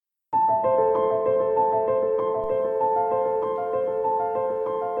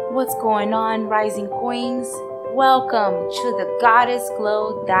what's going on, Rising Queens? Welcome to the Goddess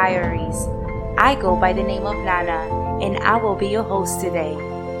Glow Diaries. I go by the name of Nana, and I will be your host today.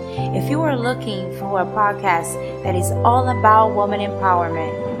 If you are looking for a podcast that is all about woman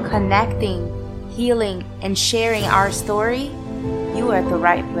empowerment, connecting, healing, and sharing our story, you are at the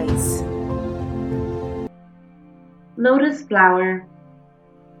right place. Lotus Flower,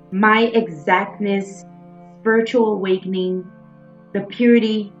 my exactness, spiritual awakening, the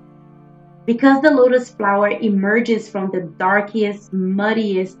purity, because the lotus flower emerges from the darkest,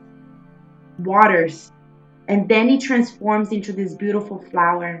 muddiest waters, and then it transforms into this beautiful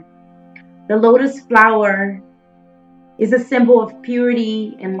flower. The lotus flower is a symbol of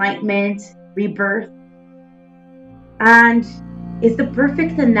purity, enlightenment, rebirth, and it's the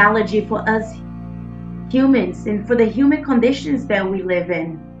perfect analogy for us humans and for the human conditions that we live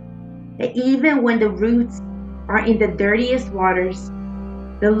in. That even when the roots are in the dirtiest waters,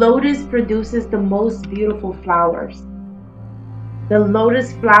 the lotus produces the most beautiful flowers. The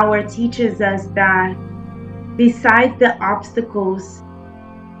lotus flower teaches us that besides the obstacles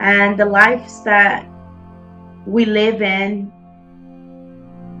and the lives that we live in,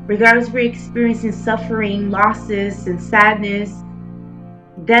 regardless if we're experiencing suffering, losses, and sadness,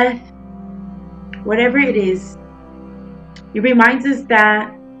 death, whatever it is, it reminds us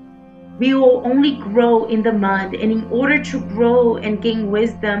that we will only grow in the mud, and in order to grow and gain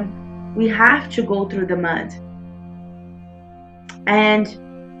wisdom, we have to go through the mud. And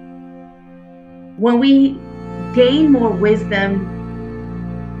when we gain more wisdom,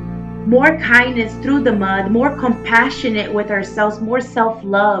 more kindness through the mud, more compassionate with ourselves, more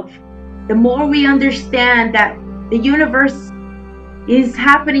self-love, the more we understand that the universe is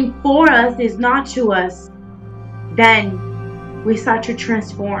happening for us, is not to us, then we start to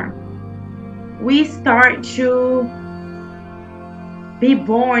transform. We start to be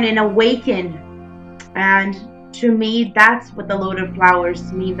born and awaken. And to me, that's what the lotus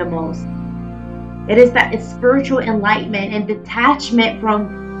flowers mean the most. It is that it's spiritual enlightenment and detachment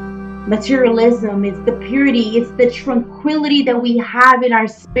from materialism. It's the purity. It's the tranquility that we have in our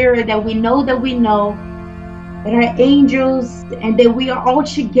spirit, that we know that our angels, and that we are all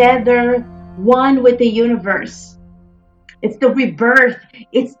together, one with the universe. It's the rebirth.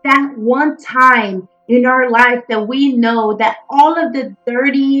 It's that one time in our life that we know that all of the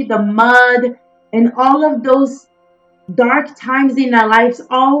dirty, the mud, and all of those dark times in our lives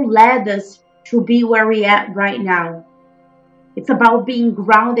all led us to be where we're at right now. It's about being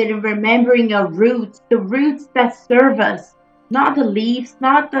grounded and remembering our roots, the roots that serve us, not the leaves,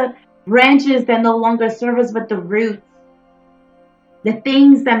 not the branches that no longer serve us, but the roots, the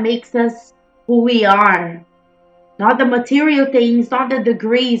things that makes us who we are. Not the material things, not the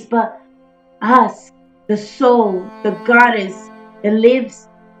degrees, but us, the soul, the goddess that lives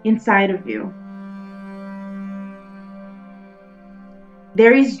inside of you.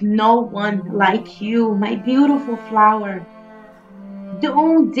 There is no one like you, my beautiful flower.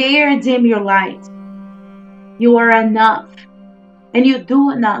 Don't dare dim your light. You are enough, and you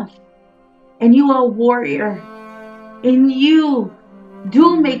do enough, and you are a warrior, and you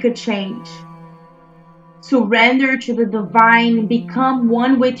do make a change. Surrender to the divine and become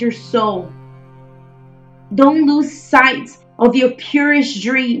one with your soul. Don't lose sight of your purest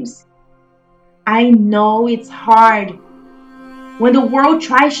dreams. I know it's hard when the world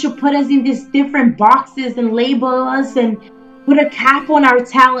tries to put us in these different boxes and label us and put a cap on our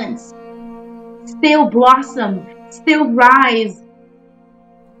talents. Still blossom, still rise.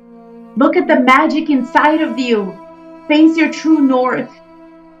 Look at the magic inside of you. Face your true north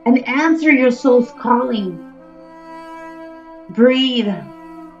and answer your soul's calling. Breathe.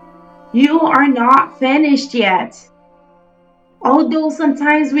 You are not finished yet. Although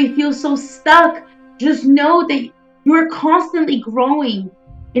sometimes we feel so stuck, just know that you are constantly growing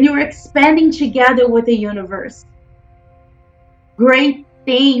and you are expanding together with the universe. Great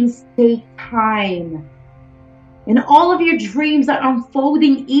things take time, and all of your dreams are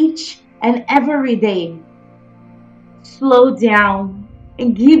unfolding each and every day. Slow down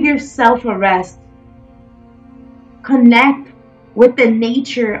and give yourself a rest. Connect with the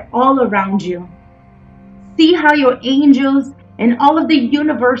nature all around you. See how your angels and all of the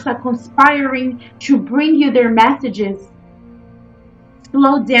universe are conspiring to bring you their messages.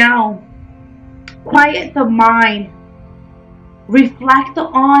 Slow down. Quiet the mind. Reflect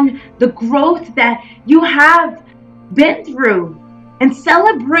on the growth that you have been through and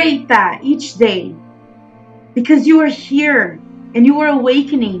celebrate that each day, because you are here and you are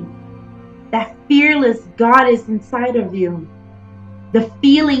awakening that fearless goddess inside of you, the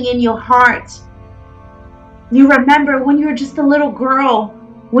feeling in your heart. You remember when you were just a little girl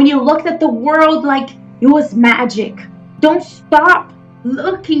when you looked at the world like it was magic. Don't stop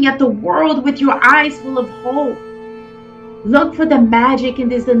looking at the world with your eyes full of hope. Look for the magic in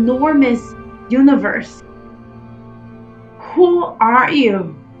this enormous universe. Who are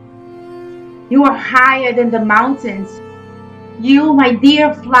you? You are higher than the mountains. You, my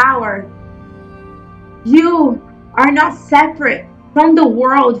dear flower, you are not separate from the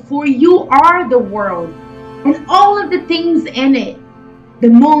world, for you are the world and all of the things in it. The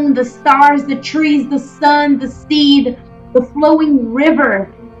moon, the stars, the trees, the sun, the seed, the flowing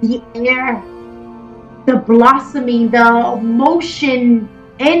river, the air, the blossoming, the motion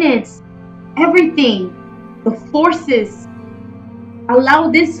in it, everything, the forces.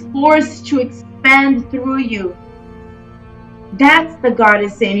 Allow this force to expand through you. That's the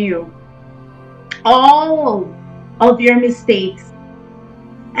goddess in you. All of your mistakes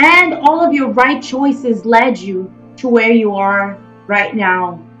and all of your right choices led you to where you are right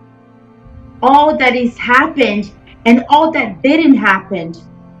now. All that has happened and all that didn't happen,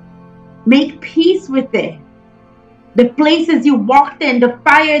 make peace with it. The places you walked in, the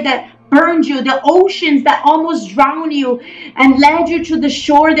fire that burned you, the oceans that almost drowned you and led you to the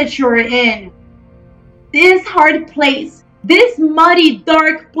shore that you're in. This hard place, this muddy,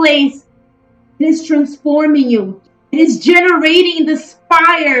 dark place is transforming you. It is generating this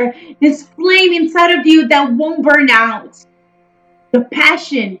fire, this flame inside of you that won't burn out. The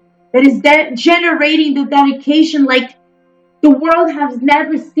passion that is generating the dedication like the world has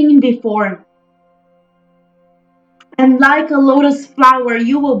never seen before. And like a lotus flower,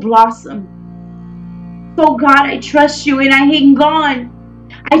 you will blossom. So God, I trust you and I hang on.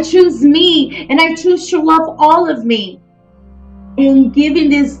 I choose me and I choose to love all of me. In giving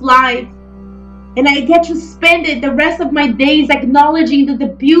this life, and I get to spend it the rest of my days acknowledging the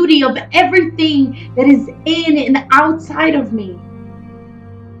beauty of everything that is in and outside of me.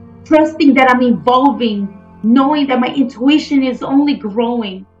 Trusting that I'm evolving, knowing that my intuition is only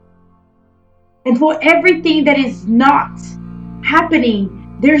growing. And for everything that is not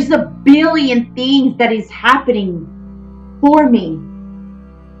happening, there's a billion things that is happening for me.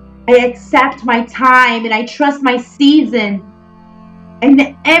 I accept my time and I trust my season.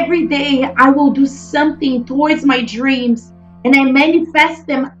 And every day I will do something towards my dreams and I manifest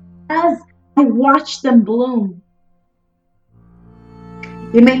them as I watch them bloom.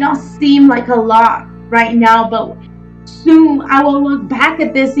 It may not seem like a lot right now, but soon I will look back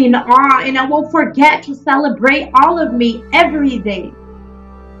at this in awe and I won't forget to celebrate all of me every day.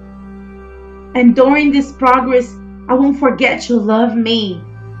 And during this progress, I won't forget to love me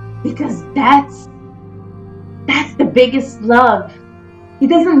because that's the biggest love. It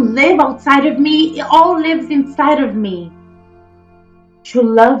doesn't live outside of me. It all lives inside of me. To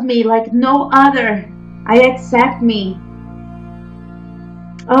love me like no other. I accept me.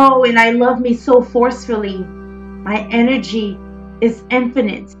 Oh, and I love me so forcefully. My energy is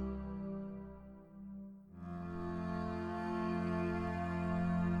infinite.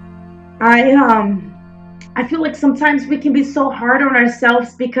 I feel like sometimes we can be so hard on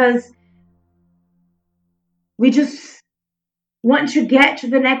ourselves because we just want to get to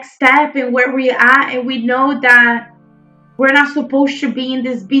the next step and where we're at, and we know that we're not supposed to be in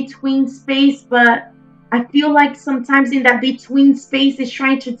this between space, but I feel like sometimes in that between space is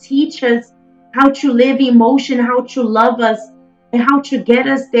trying to teach us how to live emotion, how to love us, and how to get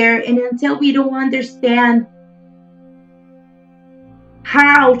us there. And until we don't understand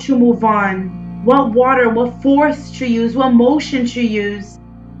how to move on, what water, what force to use, what motion to use,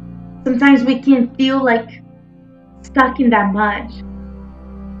 sometimes we can feel like stuck in that mud.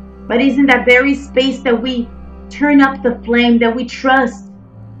 But it's in that very space that we turn up the flame, that we trust.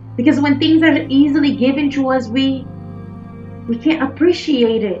 Because when things are easily given to us, we can't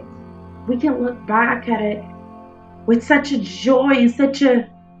appreciate it. We can look back at it with such a joy and such a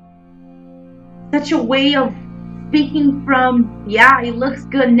way of speaking from, yeah, it looks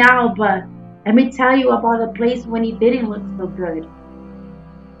good now, but let me tell you about a place when it didn't look so good.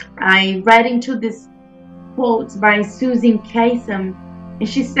 I read into this quote by Susan Kasem, and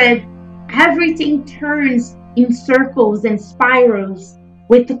she said, everything turns in circles and spirals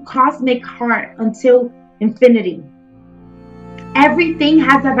with the cosmic heart until infinity. Everything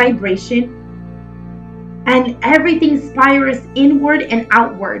has a vibration and everything spirals inward and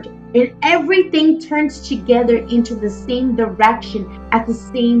outward, and everything turns together into the same direction at the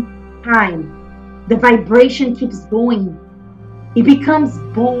same time. The vibration keeps going. It becomes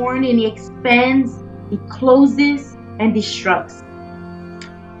born and it expands, it closes and destructs,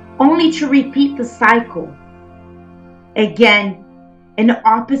 only to repeat the cycle again in the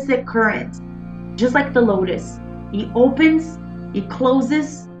opposite current. Just like the lotus, it opens It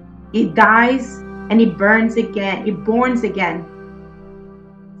closes, it dies, and it burns again. It burns again.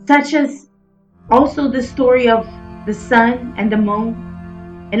 Such as also the story of the sun and the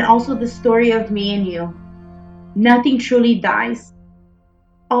moon, and also the story of me and you. Nothing truly dies.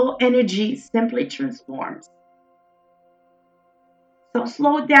 All energy simply transforms. So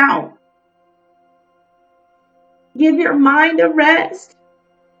slow down. Give your mind a rest.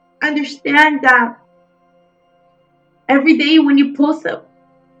 Understand that every day when you put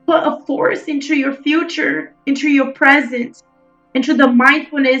a force into your future, into your present, into the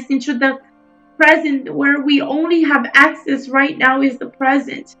mindfulness, into the present where we only have access right now is the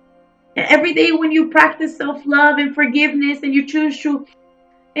present. And every day when you practice self-love and forgiveness and you choose to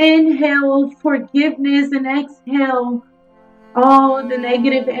inhale forgiveness and exhale all the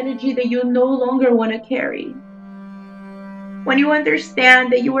negative energy that you no longer want to carry. When you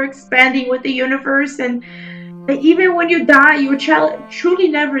understand that you are expanding with the universe and that even when you die, you truly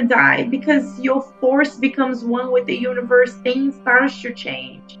never die because your force becomes one with the universe, things start to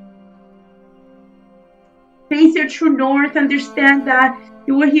change. Face your true north, understand that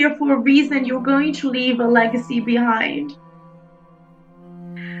you were here for a reason, you're going to leave a legacy behind.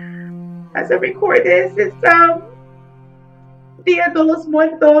 As I record this, it's Dia de los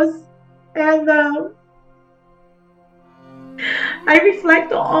Muertos, and I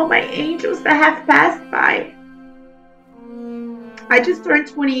reflect on all my angels that have passed by. I just turned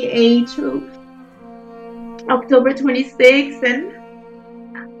 28 to October 26th, and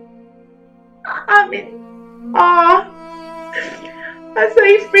I'm in awe as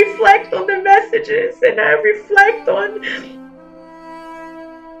I reflect on the messages and I reflect on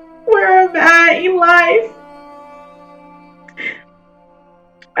where I'm at in life.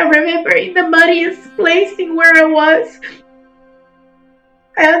 I remember in the muddiest place in where I was,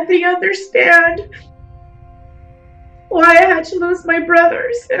 I didn't understand why I had to lose my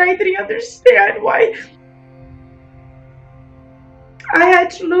brothers, and I didn't understand why I had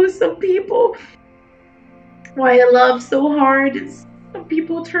to lose some people, why I loved so hard, and some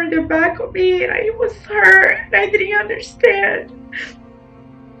people turned their back on me, and I was hurt, and I didn't understand.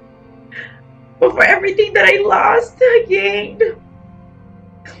 But for everything that I lost, I gained.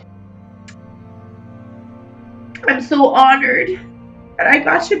 I'm so honored that I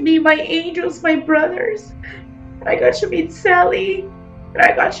got to meet my angels, my brothers, that I got to meet Sally,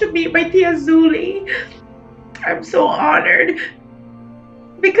 that I got to meet my Tia Zuli. I'm so honored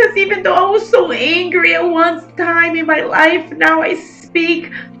because even though I was so angry at one time in my life, now I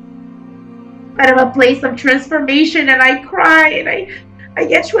speak out of a place of transformation, and I cry, and I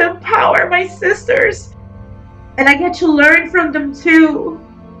get to empower my sisters, and I get to learn from them too.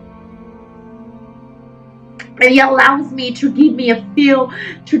 And he allows me to give me a feel,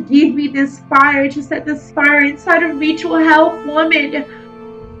 to give me this fire, to set this fire inside of me to help women,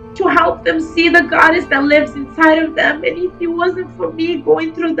 to help them see the goddess that lives inside of them. And if it wasn't for me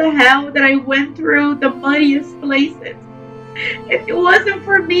going through the hell that I went through, the muddiest places, if it wasn't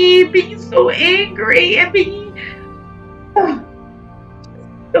for me being so angry and being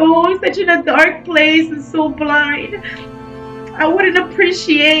so such in a dark place and so blind, I wouldn't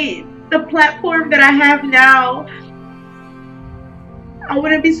appreciate the platform that I have now. I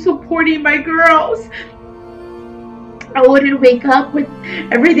wouldn't be supporting my girls. I wouldn't wake up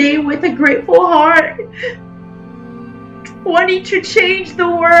every day with a grateful heart, wanting to change the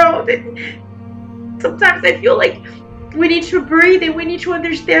world. And sometimes I feel like we need to breathe and we need to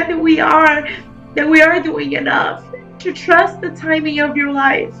understand that we are doing enough. To trust the timing of your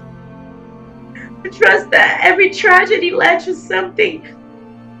life. To trust that every tragedy led to something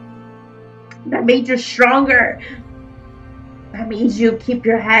that made you stronger. That means you keep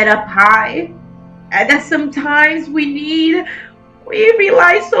your head up high. And that sometimes we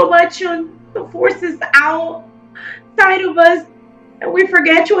rely so much on the forces outside of us, and we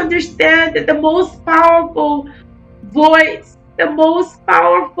forget to understand that the most powerful voice, the most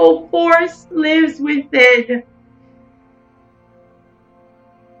powerful force lives within.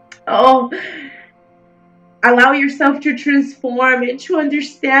 Oh, allow yourself to transform and to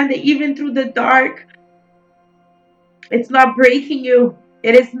understand that even through the dark, it's not breaking you,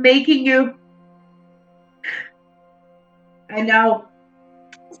 it is making you. I now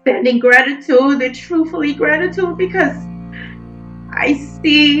stand in gratitude and truthfully gratitude because I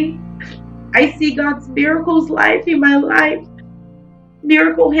see God's miracles life in my life,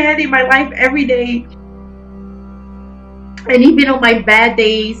 miracle hand in my life every day. And even on my bad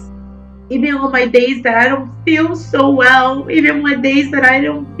days, even on my days that I don't feel so well, even on days that I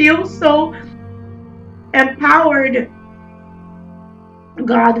don't feel so empowered,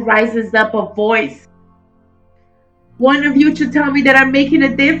 God rises up a voice one of you to tell me that I'm making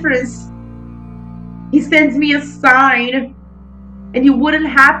a difference. He sends me a sign, and it wouldn't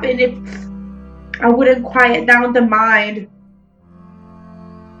happen if I wouldn't quiet down the mind.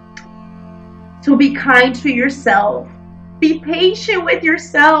 So be kind to yourself. Be patient with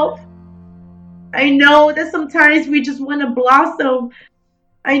yourself. I know that sometimes we just want to blossom.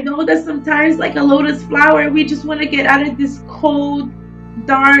 I know that sometimes, like a lotus flower, we just want to get out of this cold,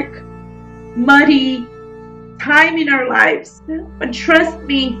 dark, muddy time in our lives. But trust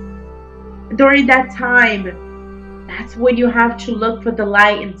me, during that time, that's when you have to look for the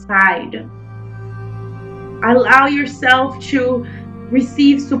light inside. Allow yourself to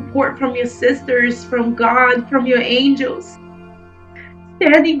receive support from your sisters, from God, from your angels.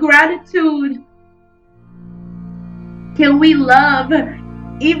 Stand in gratitude. Can we love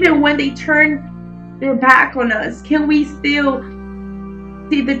even when they turn their back on us? Can we still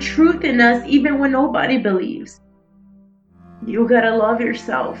see the truth in us even when nobody believes? You gotta love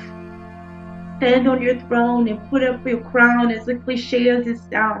yourself. Stand on your throne and put up your crown, as a cliche as it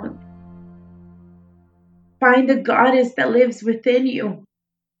sounds. Find the goddess that lives within you,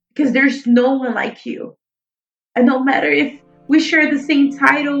 because there's no one like you. And no matter if we share the same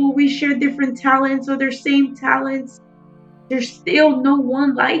title, we share different talents, or their same talents, there's still no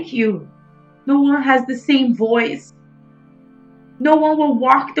one like you. No one has the same voice. No one will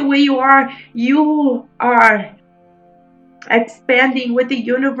walk the way you are. You are expanding with the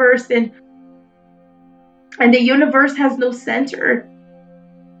universe, and the universe has no center.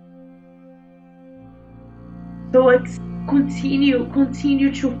 So continue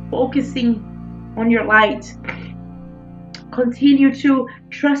to focusing on your light. Continue to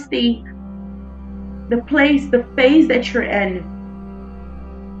trusting the place, the phase that you're in.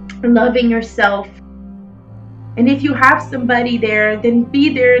 Loving yourself. And if you have somebody there, then be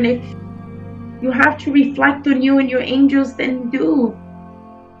there. And if you have to reflect on you and your angels, then do.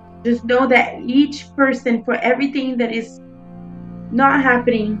 Just know that each person, for everything that is not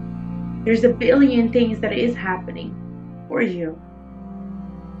happening, there's a billion things that is happening for you.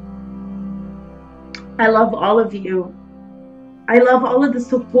 I love all of you. I love all of the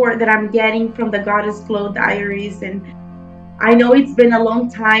support that I'm getting from the Goddess Glow Diaries. And I know it's been a long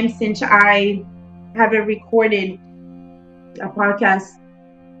time since I haven't recorded a podcast.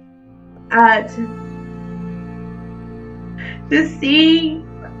 Just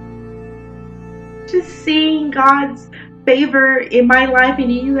seeing God's favor in my life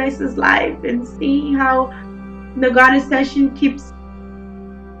and in you guys' life, and seeing how the Goddess Session keeps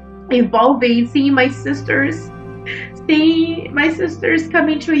evolving, seeing my sisters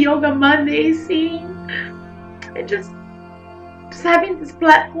coming to Yoga Monday, seeing and just having this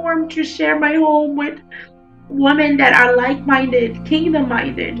platform to share my home with women that are like-minded,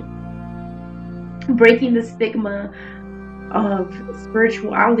 kingdom-minded, breaking the stigma of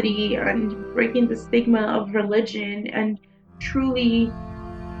spirituality and breaking the stigma of religion, and truly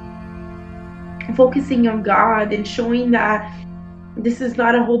focusing on God and showing that this is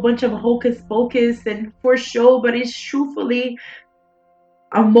not a whole bunch of hocus pocus and for show, but it's truthfully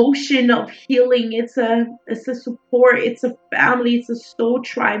a motion of healing. It's a support, it's a family, it's a soul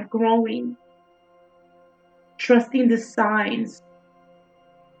tribe growing, trusting the signs.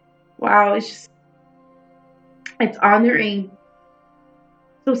 Wow, it's honoring.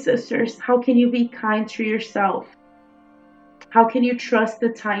 So sisters, how can you be kind to yourself? How can you trust the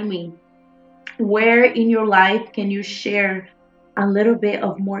timing? Where in your life can you share a little bit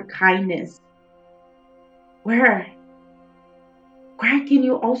of more kindness? Where can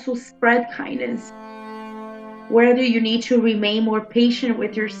you also spread kindness? Where do you need to remain more patient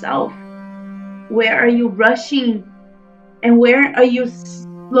with yourself? Where are you rushing? And where are you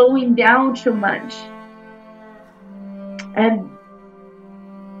slowing down too much? And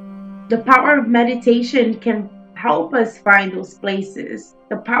the power of meditation can help us find those places.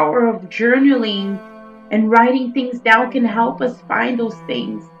 The power of journaling and writing things down can help us find those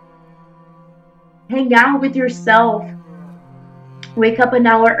things. Hang out with yourself. Wake up an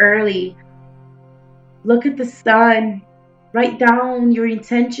hour early. Look at the sun. Write down your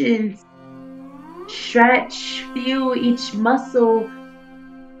intentions. Stretch, feel each muscle,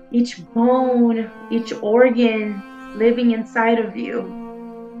 each bone, each organ living inside of you.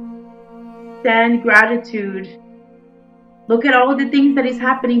 Stand gratitude. Look at all the things that is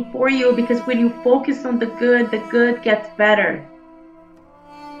happening for you, because when you focus on the good gets better.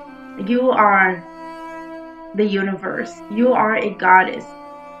 You are the universe. You are a goddess.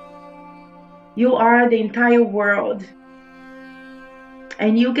 You are the entire world.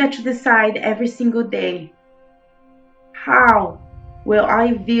 And you get to decide every single day, how will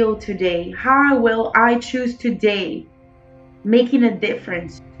I feel today? How will I choose today making a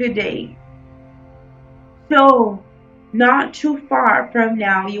difference today. So, not too far from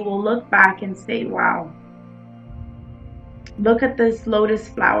now, you will look back and say, wow, look at this lotus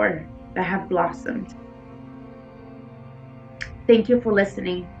flower that have blossomed. Thank you for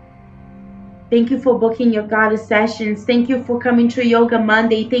listening. Thank you for booking your goddess sessions. Thank you for coming to Yoga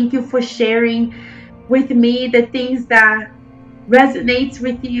Monday. Thank you for sharing with me the things that resonates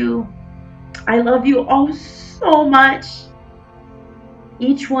with you. I love you all so much.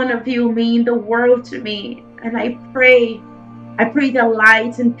 Each one of you mean the world to me. And I pray that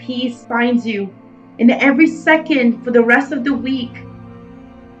light and peace finds you in every second for the rest of the week,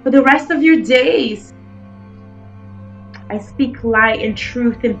 for the rest of your days. I speak light and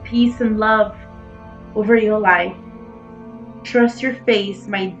truth and peace and love over your life. Trust your face,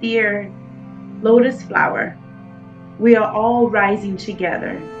 my dear lotus flower. We are all rising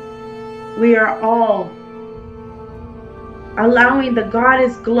together. We are all allowing the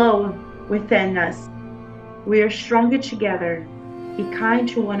goddess glow within us. We are stronger together. Be kind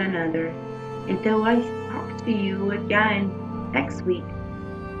to one another. Until I talk to you again next week,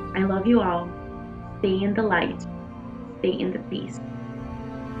 I love you all. Stay in the light. Stay in the peace.